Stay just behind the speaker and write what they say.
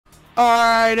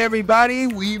Alright, everybody,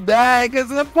 we back.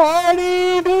 It's a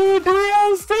party, dude.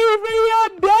 DLC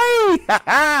day.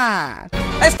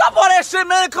 Hey, stop all that shit,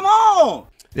 man. Come on.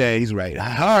 Yeah, he's right.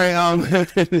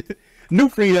 Alright, new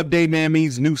free update, man,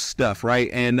 means new stuff, right?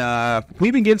 And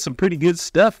we've been getting some pretty good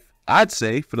stuff, I'd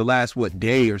say, for the last,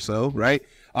 day or so, right?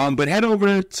 But head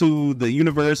over to the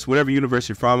universe, whatever universe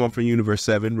you're from. I'm from Universe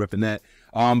 7, ripping that.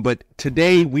 But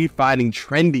today we're finding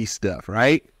trendy stuff,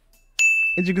 right?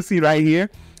 As you can see right here,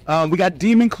 we got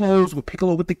demon clothes with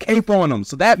Piccolo with the cape on them.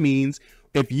 So that means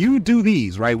if you do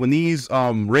these, right, when these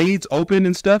raids open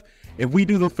and stuff, if we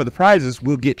do them for the prizes,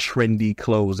 we'll get trendy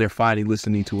clothes. They're finally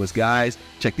listening to us, guys.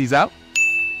 Check these out.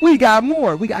 We got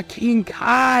more. We got King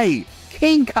Kai.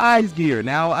 King Kai's gear.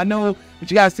 Now, I know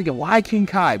that you guys thinking, why King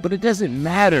Kai? But it doesn't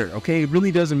matter, okay? It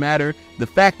really doesn't matter. The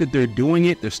fact that they're doing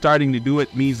it, they're starting to do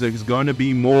it, means there's going to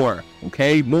be more,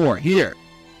 okay? More. Here.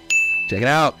 Check it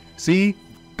out. See?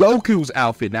 Goku's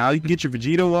outfit. Now, you can get your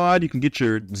Vegito on, you can get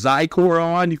your Zycore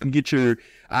on, you can get your...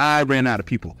 I ran out of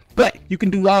people. But you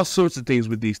can do all sorts of things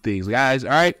with these things, guys,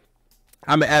 all right?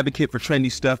 I'm an advocate for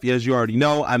trendy stuff. As you already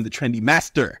know, I'm the trendy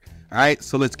master, all right?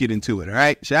 So let's get into it, all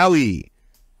right? Shall we?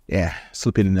 Yeah,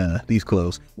 slipping in these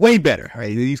clothes. Way better, all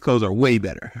right? These clothes are way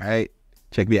better, all right?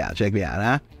 Check me out,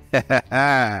 huh?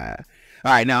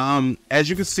 All right, now, as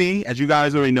you can see, as you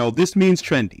guys already know, this means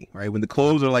trendy, right? When the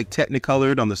clothes are like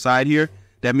technicolored on the side here,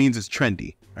 that means it's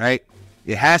trendy, right?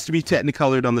 It has to be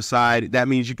technicolored on the side. That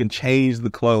means you can change the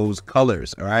clothes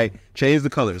colors, all right? Change the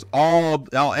colors.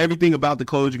 Everything about the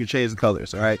clothes, you can change the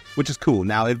colors, all right? Which is cool.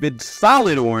 Now, if it's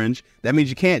solid orange, that means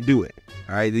you can't do it,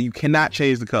 all right? You cannot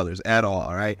change the colors at all,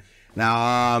 all right?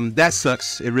 Now, that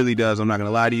sucks. It really does. I'm not going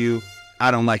to lie to you.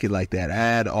 I don't like it like that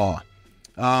at all.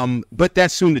 But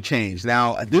that's soon to change.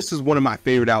 Now, this is one of my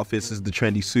favorite outfits, is the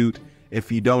trendy suit. If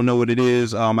you don't know what it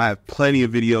is, I have plenty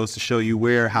of videos to show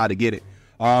you how to get it.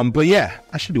 But yeah,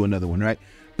 I should do another one, right?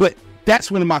 But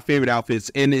that's one of my favorite outfits,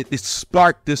 and it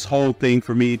sparked this whole thing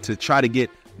for me to try to get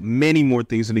many more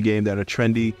things in the game that are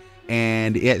trendy,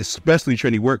 and especially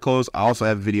trendy work clothes. I also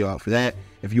have a video out for that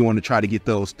if you want to try to get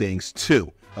those things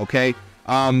too, okay?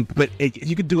 But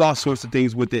you could do all sorts of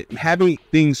things with it. Having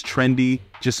things trendy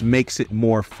just makes it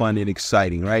more fun and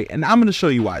exciting, right? And I'm going to show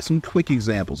you why. Some quick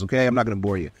examples, okay? I'm not going to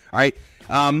bore you, all right?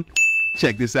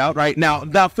 Check this out, right?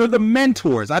 Now for the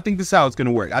mentors, I think this is how it's going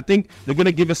to work. I think they're going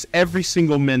to give us every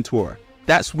single mentor.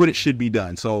 That's what it should be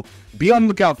done. So be on the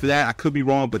lookout for that. I could be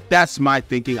wrong, but that's my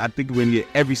thinking. I think we're going to get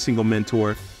every single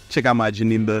mentor. Check out my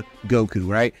Janemba Goku,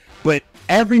 right? But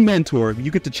every mentor, you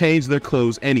get to change their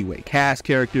clothes anyway. Cast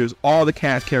characters, all the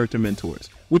cast character mentors,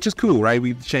 which is cool, right?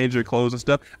 We change their clothes and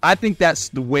stuff. I think that's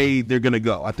the way they're going to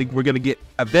go. I think we're going to get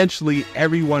eventually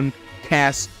everyone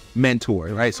cast mentor,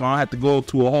 right? So I don't have to go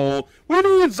to a whole, we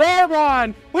need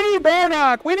Zebron, we need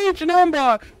Bardock, we need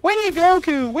Janemba, we need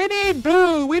Goku, we need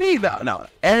Boo, we need no,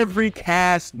 every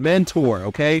cast mentor,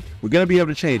 okay? We're gonna be able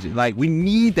to change it. Like, we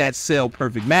need that Cell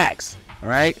Perfect Max, all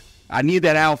right? I need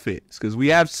that outfit because we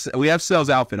have Cell's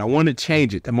outfit. I want to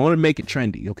change it. I want to make it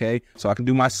trendy, okay? So I can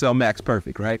do my Cell Max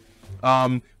Perfect, right?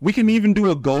 We can even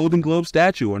do a Golden Globe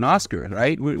statue or an Oscar,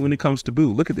 right? When it comes to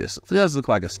Boo, look at this. It does look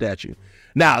like a statue.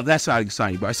 Now, that's not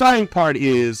exciting. But the exciting part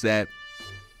is that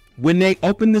when they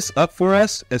open this up for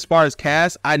us, as far as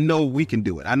cast, I know we can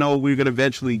do it. I know we're going to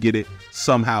eventually get it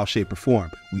somehow, shape, or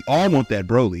form. We all want that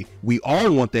Broly. We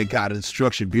all want that God of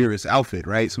Destruction Beerus outfit,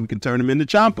 right? So we can turn him into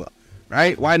Champa,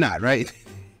 right? Why not, right?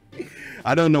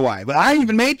 I don't know why. But I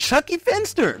even made Chucky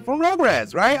Finster from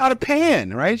Rugrats, right? Out of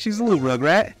Pan, right? She's a little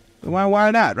Rugrat.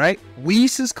 Why not, right?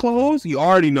 Whis' clothes, you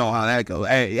already know how that goes.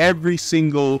 Every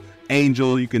single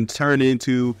angel you can turn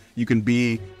into, you can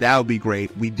be, that would be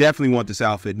great. We definitely want this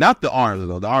outfit. Not the arms,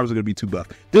 though. The arms are going to be too buff.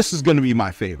 This is going to be my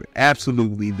favorite.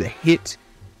 Absolutely. The hit.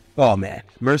 Oh, man.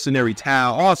 Mercenary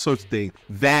Towel, all sorts of things.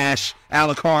 Vash,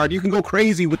 Alucard. You can go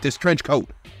crazy with this trench coat,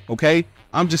 okay?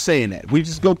 I'm just saying that. We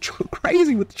just go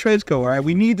crazy with the trench coat, all right?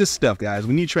 We need this stuff, guys.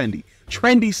 We need trendy.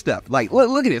 Trendy stuff. Like,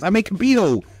 look at this. I make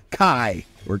Kibito Kai.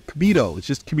 Or Kibito. It's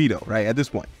just Kibito, right? At this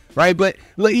point. Right? But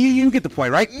you get the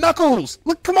point, right? Knuckles!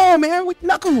 Look, come on, man, with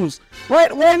Knuckles!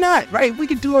 Right? Why not? Right? We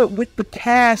can do it with the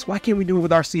cast. Why can't we do it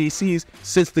with our CACs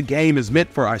since the game is meant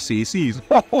for our CACs?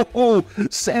 Oh,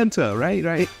 Santa,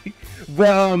 right?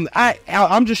 Well,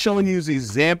 I'm just showing you these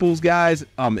examples, guys.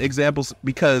 Examples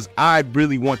because I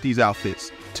really want these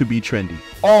outfits to be trendy.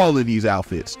 All of these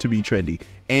outfits to be trendy.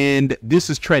 And this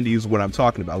is trendy is what I'm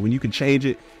talking about. When you can change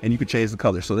it and you can change the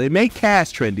color. So they make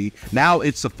cast trendy. Now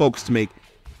it's the folks to make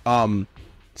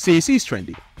CAC's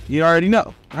trendy. You already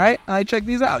know, right? I check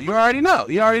these out. You already know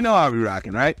how we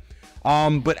rocking, right?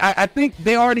 But I think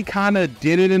they already kind of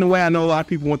did it in a way. I know a lot of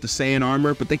people want the Saiyan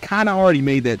armor, but they kind of already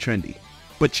made that trendy.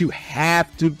 But you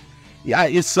have to, yeah,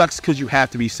 it sucks because you have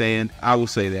to be Saiyan. I will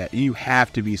say that you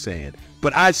have to be Saiyan.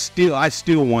 But I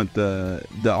still want the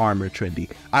armor trendy.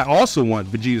 I also want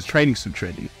Vegeta's training suit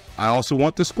trendy. I also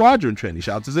want the Squadron trendy.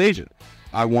 Shout out to Asian.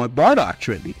 I want Bardock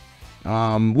trendy.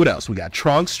 What else? We got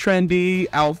Trunks trendy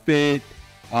outfit.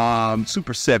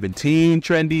 Super 17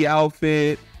 trendy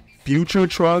outfit. Future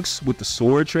Trunks with the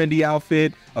sword trendy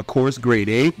outfit. Of course, Grade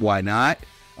 8. Why not?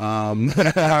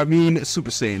 I mean,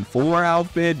 Super Saiyan 4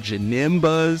 outfit.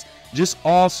 Janimba's. Just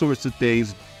all sorts of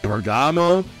things.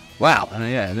 Bergamo. Wow.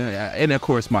 Yeah. And of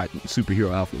course, my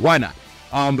superhero outfit. Why not?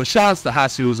 But shoutouts to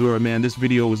Hasu Azura, man. This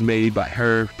video was made by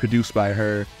her, produced by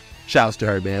her. Shouts to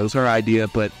her, man. It was her idea.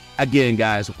 But again,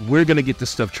 guys, we're going to get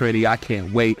this stuff trendy. I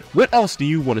can't wait. What else do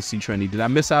you want to see trendy? Did I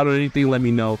miss out on anything? Let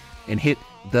me know and hit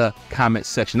the comment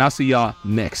section. I'll see y'all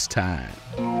next time.